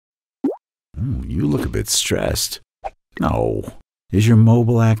You look a bit stressed. No. Is your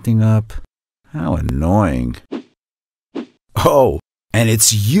mobile acting up? How annoying. Oh, and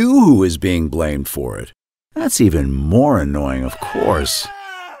it's you who is being blamed for it. That's even more annoying, of course.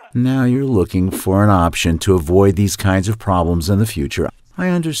 Now you're looking for an option to avoid these kinds of problems in the future. I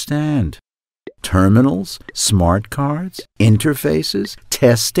understand. Terminals, smart cards, interfaces,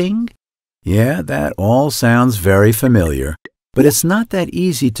 testing? Yeah, that all sounds very familiar. But it's not that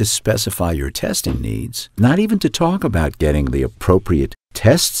easy to specify your testing needs, not even to talk about getting the appropriate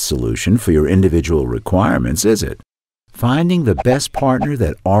test solution for your individual requirements, is it? Finding the best partner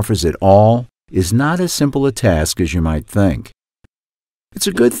that offers it all is not as simple a task as you might think. It's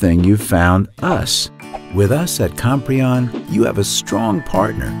a good thing you've found us. With us at COMPRION, you have a strong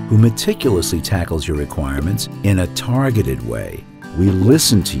partner who meticulously tackles your requirements in a targeted way. We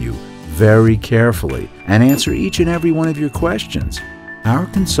listen to you very carefully and answer each and every one of your questions. Our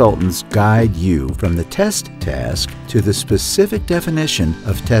consultants guide you from the test task to the specific definition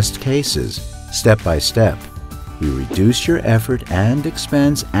of test cases, step by step. We reduce your effort and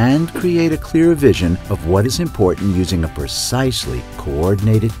expense and create a clear vision of what is important using a precisely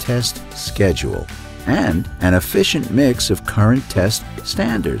coordinated test schedule and an efficient mix of current test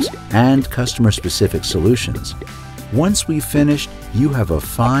standards and customer-specific solutions. Once we've finished, you have a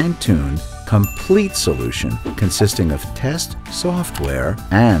fine-tuned, complete solution consisting of test software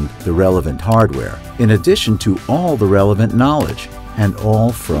and the relevant hardware, in addition to all the relevant knowledge, and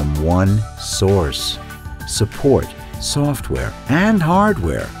all from one source. Support, software, and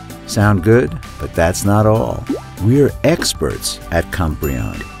hardware. Sound good? But that's not all. We're experts at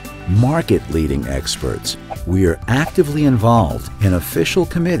COMPRION, market-leading experts. We are actively involved in official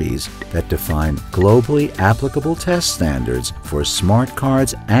committees that define globally applicable test standards for smart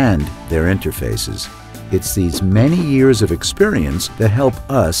cards and their interfaces. It's these many years of experience that help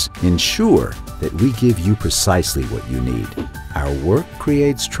us ensure that we give you precisely what you need. Our work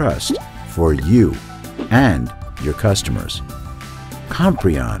creates trust for you and your customers.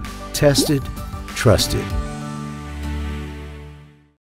 COMPRION. Tested, trusted.